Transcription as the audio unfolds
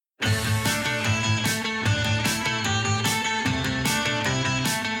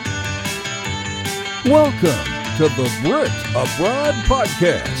Welcome to the Brit Abroad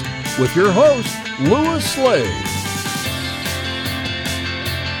Podcast with your host, Lewis Slade.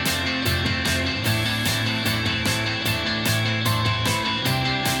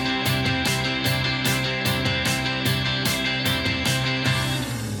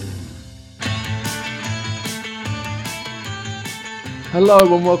 Hello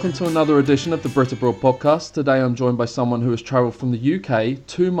and welcome to another edition of the Brit Abroad Podcast. Today I'm joined by someone who has travelled from the UK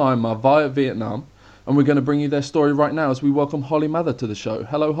to Myanmar via Vietnam, and we're going to bring you their story right now as we welcome Holly Mather to the show.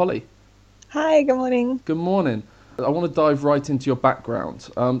 Hello, Holly. Hi, good morning. Good morning. I want to dive right into your background.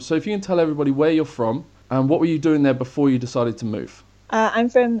 So if you can tell everybody where you're from and what were you doing there before you decided to move? I'm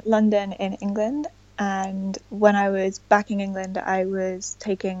from London in England, and when I was back in England, I was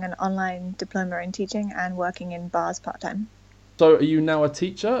taking an online diploma in teaching and working in bars part-time. So are you now a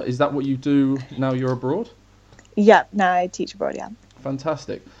teacher? Is that what you do now you're abroad? Yeah, now I teach abroad, yeah.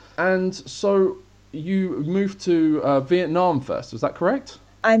 Fantastic. And so you moved to Vietnam first, was that correct?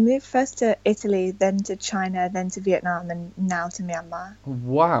 I moved first to Italy, then to China, then to Vietnam, and now to Myanmar.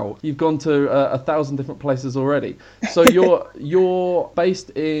 Wow, you've gone to 1,000 different places already. So you're based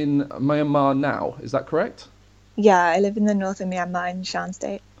in Myanmar now, is that correct? Yeah, I live in the north of Myanmar in Shan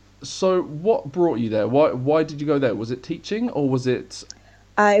State. So what brought you there? Why did you go there? Was it teaching or was it...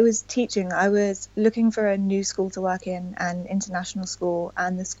 I was teaching. I was looking for a new school to work in, an international school,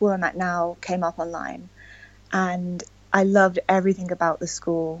 and the school I'm at now came up online. And I loved everything about the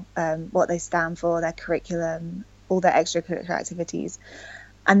school, what they stand for, their curriculum, all their extracurricular activities.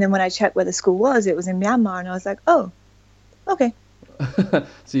 And then when I checked where the school was, it was in Myanmar, and I was like, oh, okay.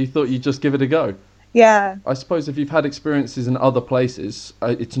 So you thought you'd just give it a go? Yeah. I suppose if you've had experiences in other places,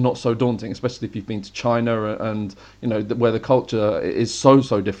 it's not so daunting, especially if you've been to China and, you know, where the culture is so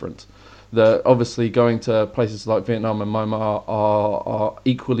different. Obviously going to places like Vietnam and Myanmar are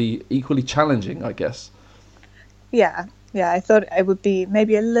equally challenging, I guess. Yeah, I thought it would be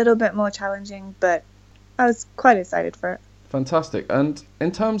maybe a little bit more challenging, but I was quite excited for it. Fantastic. And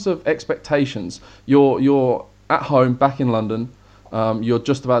in terms of expectations, you're at home back in London. You're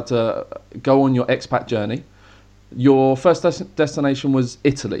just about to go on your expat journey. Your first destination was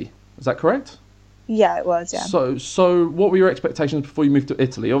Italy. Is that correct? Yeah, it was, yeah. So what were your expectations before you moved to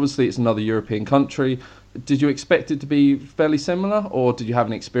Italy? Obviously, it's another European country. Did you expect it to be fairly similar, or did you have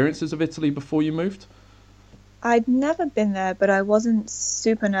any experiences of Italy before you moved? I'd never been there, but I wasn't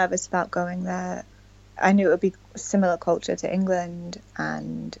super nervous about going there. I knew it would be similar culture to England,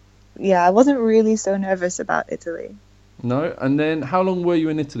 and yeah, I wasn't really so nervous about Italy. No? And then how long were you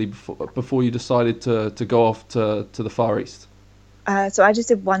in Italy before you decided to go off to the Far East? So I just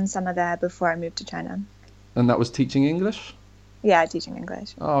did one summer there before I moved to China. And that was teaching English? Yeah, teaching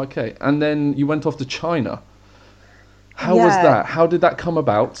English. Oh, okay. And then you went off to China. How was that? How did that come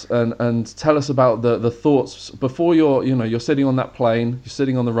about? And tell us about the thoughts before you're sitting on that plane, you're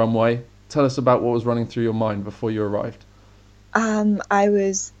sitting on the runway. Tell us about what was running through your mind before you arrived. I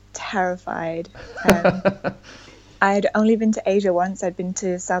was terrified. I had only been to Asia once. I'd been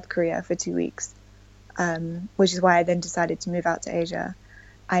to South Korea for 2 weeks, which is why I then decided to move out to Asia.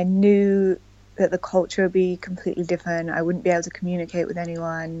 I knew that the culture would be completely different. I wouldn't be able to communicate with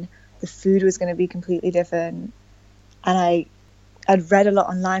anyone. The food was going to be completely different. And I'd read a lot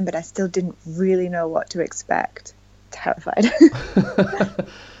online, but I still didn't really know what to expect. Terrified.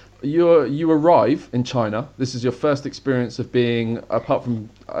 You arrive in China. This is your first experience of being, apart from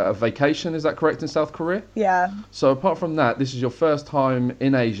a vacation, is that correct, in South Korea? Yeah. So apart from that, this is your first time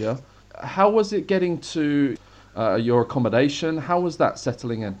in Asia. How was it getting to your accommodation? How was that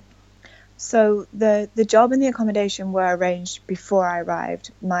settling in? So the job and the accommodation were arranged before I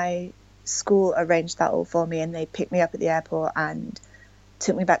arrived. My school arranged that all for me, and they picked me up at the airport and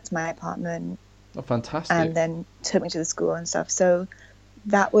took me back to my apartment. Oh, fantastic. And then took me to the school and stuff. So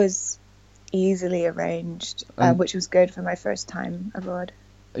that was easily arranged, which was good for my first time abroad.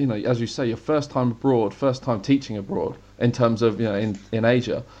 You know, as you say, your first time abroad, first time teaching abroad, in terms of, in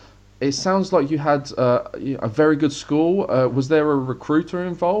Asia. It sounds like you had a very good school. Was there a recruiter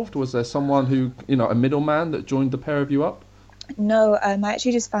involved? Was there someone who, a middleman that joined the pair of you up? No, I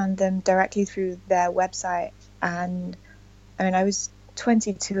actually just found them directly through their website. And I mean, I was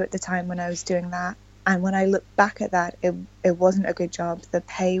 22 at the time when I was doing that. And when I look back at that, it wasn't a good job. The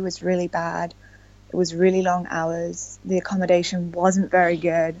pay was really bad. It was really long hours. The accommodation wasn't very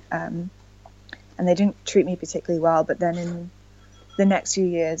good. And they didn't treat me particularly well. But then in the next few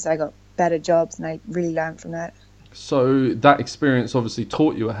years, I got better jobs and I really learned from it. So that experience obviously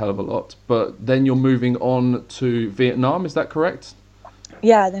taught you a hell of a lot. But then you're moving on to Vietnam, is that correct?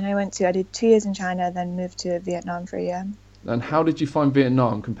 Yeah, then I did 2 years in China, then moved to Vietnam for a year. And how did you find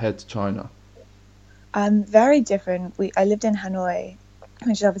Vietnam compared to China? Very different. I lived in Hanoi,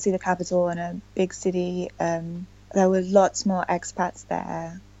 which is obviously the capital and a big city. There were lots more expats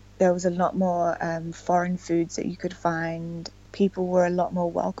there. There was a lot more foreign foods that you could find. People were a lot more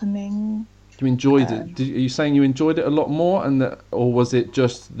welcoming. You enjoyed it? Are you saying you enjoyed it a lot more, or was it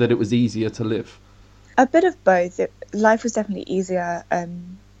just that it was easier to live? A bit of both. Life was definitely easier.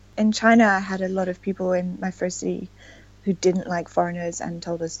 In China, I had a lot of people in my first city who didn't like foreigners and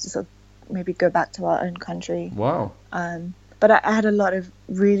told us to sort of maybe go back to our own country. Wow. But I had a lot of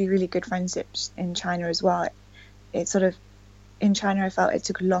really, really good friendships in China as well. In China, I felt it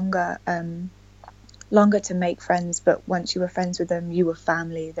took longer to make friends, but once you were friends with them, you were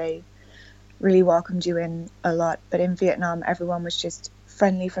family. They really welcomed you in a lot. But in Vietnam, everyone was just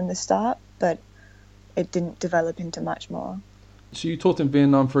friendly from the start, but it didn't develop into much more. So you taught in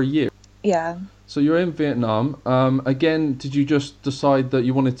Vietnam for a year? Yeah. So you're in Vietnam. Again, did you just decide that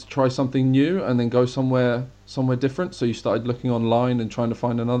you wanted to try something new and then go somewhere different? So you started looking online and trying to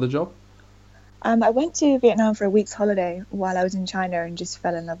find another job? I went to Vietnam for a week's holiday while I was in China and just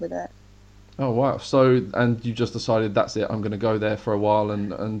fell in love with it. Oh wow! So and you just decided that's it. I'm going to go there for a while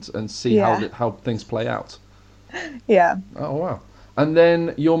and see how things play out. Yeah. Oh wow! And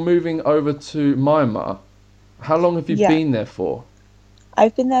then you're moving over to Myanmar. How long have you been there for?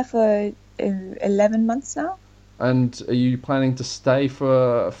 I've been there for 11 months now. And are you planning to stay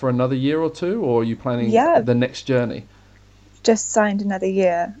for another year or two, or are you planning the next journey? Just signed another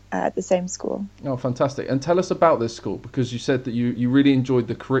year at the same school. Oh, fantastic. And tell us about this school, because you said that you really enjoyed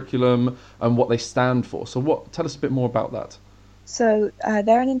the curriculum and what they stand for. So tell us a bit more about that. So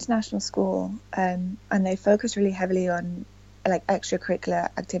they're an international school, and they focus really heavily on like extracurricular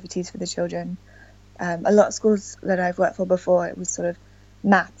activities for the children. A lot of schools that I've worked for before, it was sort of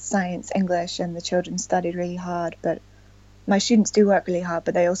math, science, English, and the children studied really hard. But my students do work really hard,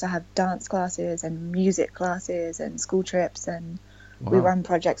 but they also have dance classes and music classes and school trips, and we run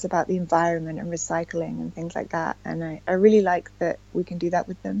projects about the environment and recycling and things like that. And I really like that we can do that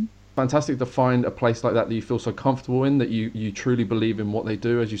with them. Fantastic to find a place like that you feel so comfortable in, that you truly believe in what they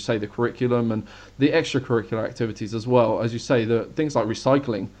do, as you say, the curriculum and the extracurricular activities as well. As you say, the things like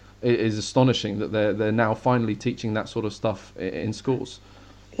recycling, it is astonishing that they're now finally teaching that sort of stuff in schools.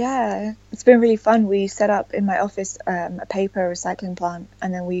 Yeah, it's been really fun. We set up in my office a paper recycling plant,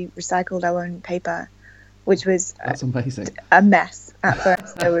 and then we recycled our own paper, which was that's amazing. A mess at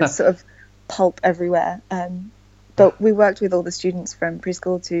first. There was sort of pulp everywhere. But we worked with all the students from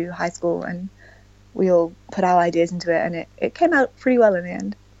preschool to high school, and we all put our ideas into it, and it came out pretty well in the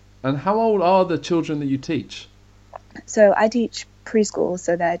end. And how old are the children that you teach? So I teach preschool,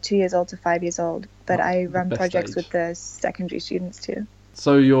 so they're 2 years old to 5 years old, but I run projects with the secondary students too.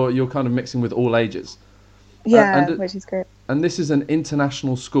 So you're kind of mixing with all ages. Yeah, which is great. And this is an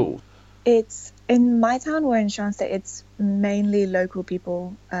international school. It's in my town, or in Shanxi, it's mainly local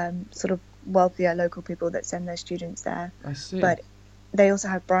people, sort of wealthier local people that send their students there. I see. But they also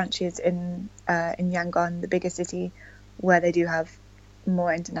have branches in Yangon, the bigger city, where they do have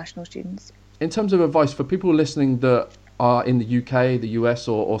more international students. In terms of advice for people listening that are in the UK, the US,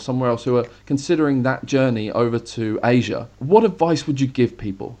 or somewhere else, who are considering that journey over to Asia, what advice would you give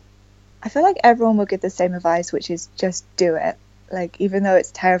people? I feel like everyone will give the same advice, which is just do it. Like, even though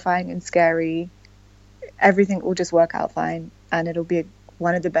it's terrifying and scary, everything will just work out fine, and it'll be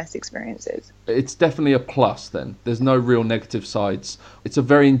one of the best experiences. It's definitely a plus then. There's no real negative sides. It's a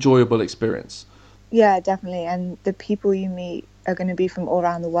very enjoyable experience. Yeah, definitely. And the people you meet are going to be from all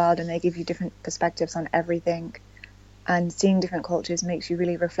around the world, and they give you different perspectives on everything. And seeing different cultures makes you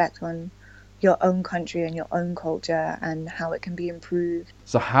really reflect on your own country and your own culture and how it can be improved.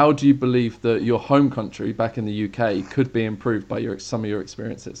 So how do you believe that your home country back in the UK could be improved by some of your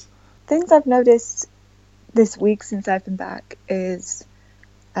experiences? Things I've noticed this week since I've been back is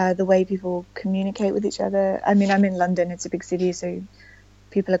the way people communicate with each other. I mean, I'm in London, it's a big city, so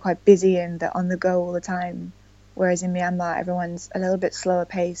people are quite busy and they're on the go all the time. Whereas in Myanmar, everyone's a little bit slower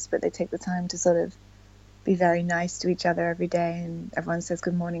paced, but they take the time to sort of be very nice to each other every day, and everyone says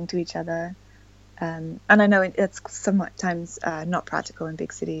good morning to each other. And I know it's sometimes not practical in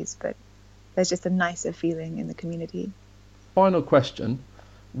big cities, but there's just a nicer feeling in the community. Final question.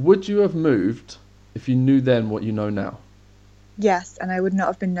 Would you have moved if you knew then what you know now? Yes, and I would not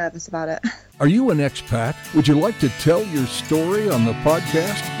have been nervous about it. Are you an expat? Would you like to tell your story on the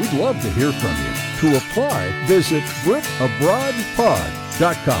podcast? We'd love to hear from you. To apply, visit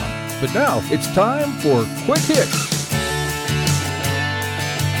BritAbroadPod.com. But now it's time for Quick Hits.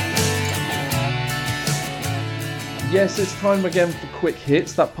 Yes, it's time again for Quick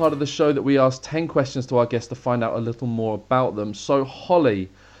Hits, that part of the show that we ask 10 questions to our guests to find out a little more about them. So, Holly,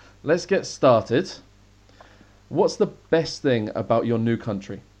 let's get started. What's the best thing about your new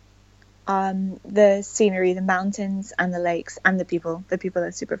country? The scenery, the mountains and the lakes and the people. The people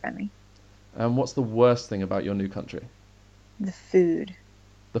are super friendly. And what's the worst thing about your new country? The food.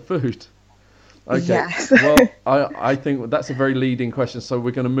 The food. Okay. Yes. Well, I think that's a very leading question. So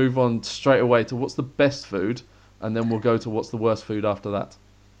we're going to move on straight away to what's the best food, and then we'll go to what's the worst food after that.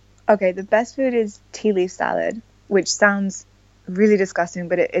 Okay, the best food is tea leaf salad, which sounds really disgusting,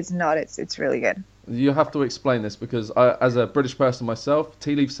 but it's not. It's really good. You have to explain this because as a British person myself,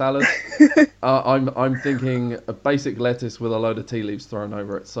 tea leaf salad, I'm thinking a basic lettuce with a load of tea leaves thrown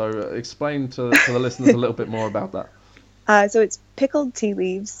over it. So explain to the listeners a little bit more about that. So it's pickled tea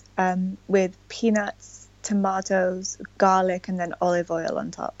leaves with peanuts, tomatoes, garlic, and then olive oil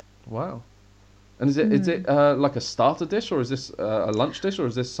on top. Wow. And is it like a starter dish, or is this a lunch dish, or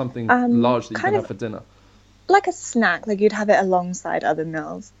is this something large that you can have for dinner? Like a snack, like you'd have it alongside other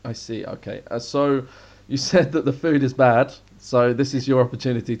meals. I see, okay. So you said that the food is bad, so this is your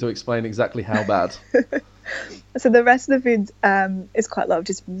opportunity to explain exactly how bad. So the rest of the food is quite a lot of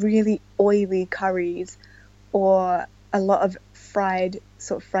just really oily curries or a lot of fried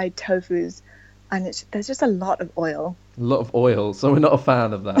tofus, and there's just a lot of oil. A lot of oil, so we're not a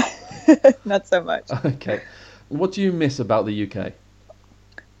fan of that. Not so much. Okay. What do you miss about the UK?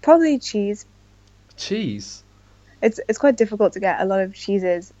 Probably cheese. Cheese? It's quite difficult to get a lot of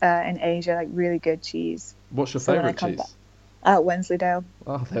cheeses in Asia, like really good cheese. What's your favourite cheese? Wensleydale.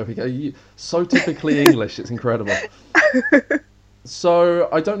 Oh, there we go. So typically English, it's incredible. So,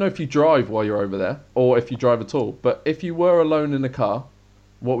 I don't know if you drive while you're over there, or if you drive at all, but if you were alone in a car,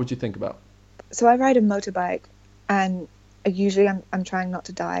 what would you think about? So I ride a motorbike, and usually I'm trying not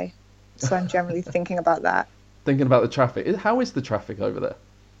to die, so I'm generally thinking about that. Thinking about the traffic. How is the traffic over there?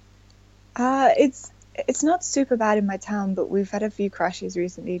 It's not super bad in my town, but we've had a few crashes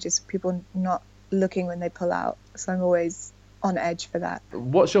recently, just people not looking when they pull out, so I'm always on edge for that.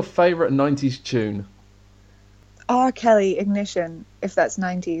 What's your favourite 90s tune? R. Kelly, Ignition, if that's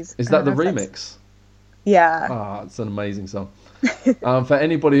 90s. Is that the remix? Yeah. Ah, it's an amazing song. For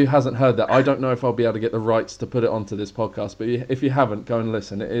anybody who hasn't heard that, I don't know if I'll be able to get the rights to put it onto this podcast, but if you haven't, go and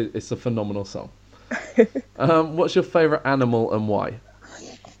listen. It's a phenomenal song. What's your favourite animal and why?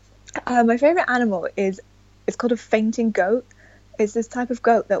 My favourite animal it's called a fainting goat. It's this type of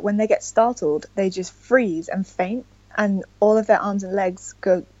goat that when they get startled, they just freeze and faint, and all of their arms and legs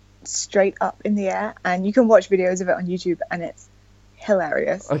go straight up in the air, and you can watch videos of it on YouTube, and it's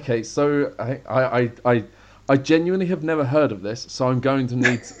hilarious. Okay, so I genuinely have never heard of this, so I'm going to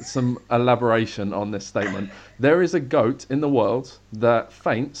need some elaboration on this statement. There is a goat in the world that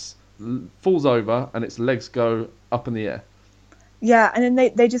faints, falls over, and its legs go up in the air. Yeah, and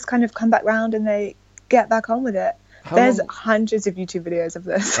then they just kind of come back round and they get back on with it. There's hundreds of YouTube videos of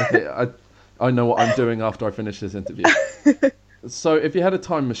this. Okay, I know what I'm doing after I finish this interview. So if you had a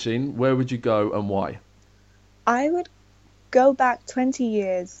time machine, where would you go and why? I would go back 20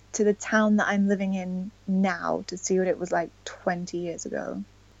 years to the town that I'm living in now to see what it was like 20 years ago.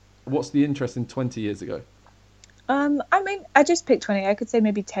 What's the interest in 20 years ago? I mean, I just picked 20. I could say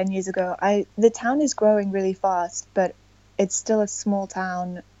maybe 10 years ago. The town is growing really fast, but it's still a small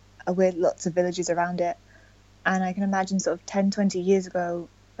town with lots of villages around it. And I can imagine sort of 10, 20 years ago,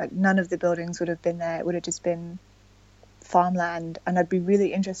 like none of the buildings would have been there. It would have just been farmland. And I'd be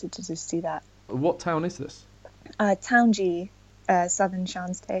really interested to just see that. What town is this? Taunggyi, southern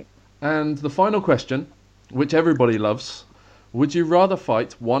Shan State. And the final question, which everybody loves, would you rather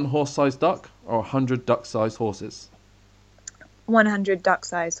fight one horse-sized duck or 100 duck-sized horses? 100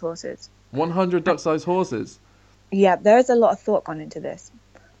 duck-sized horses. 100 duck-sized horses? Yeah, there's a lot of thought gone into this.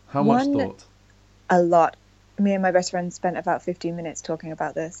 How much thought? A lot. Me and my best friend spent about 15 minutes talking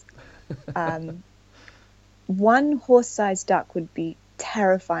about this. One horse-sized duck would be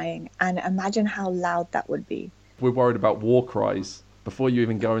terrifying, and imagine how loud that would be. We're worried about war cries before you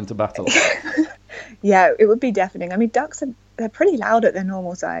even go into battle. Yeah, it would be deafening. I mean, ducks they're pretty loud at their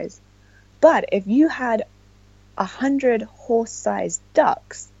normal size. But if you had 100 horse-sized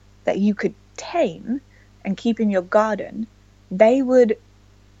ducks that you could tame and keep in your garden, they would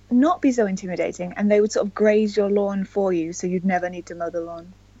not be so intimidating, and they would sort of graze your lawn for you, so you'd never need to mow the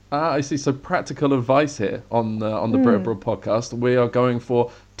lawn. I see. So practical advice here on the Brit Abroad podcast. We are going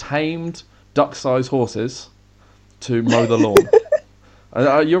for tamed duck-sized horses to mow the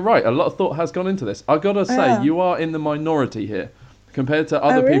lawn. You're right. A lot of thought has gone into this. I gotta say, you are in the minority here compared to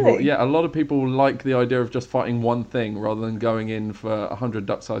other people. Really? Yeah, a lot of people like the idea of just fighting one thing rather than going in for 100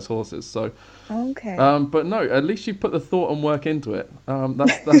 duck-sized horses. So, okay. But no, at least you put the thought and work into it.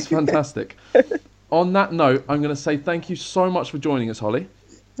 That's fantastic. On that note, I'm going to say thank you so much for joining us, Holly.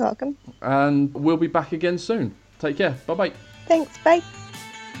 You're welcome. And we'll be back again soon. Take care. Bye-bye. Thanks. Bye.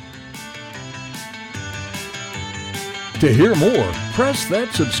 To hear more, press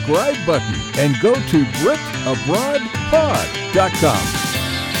that subscribe button and go to BritAbroadPod.com.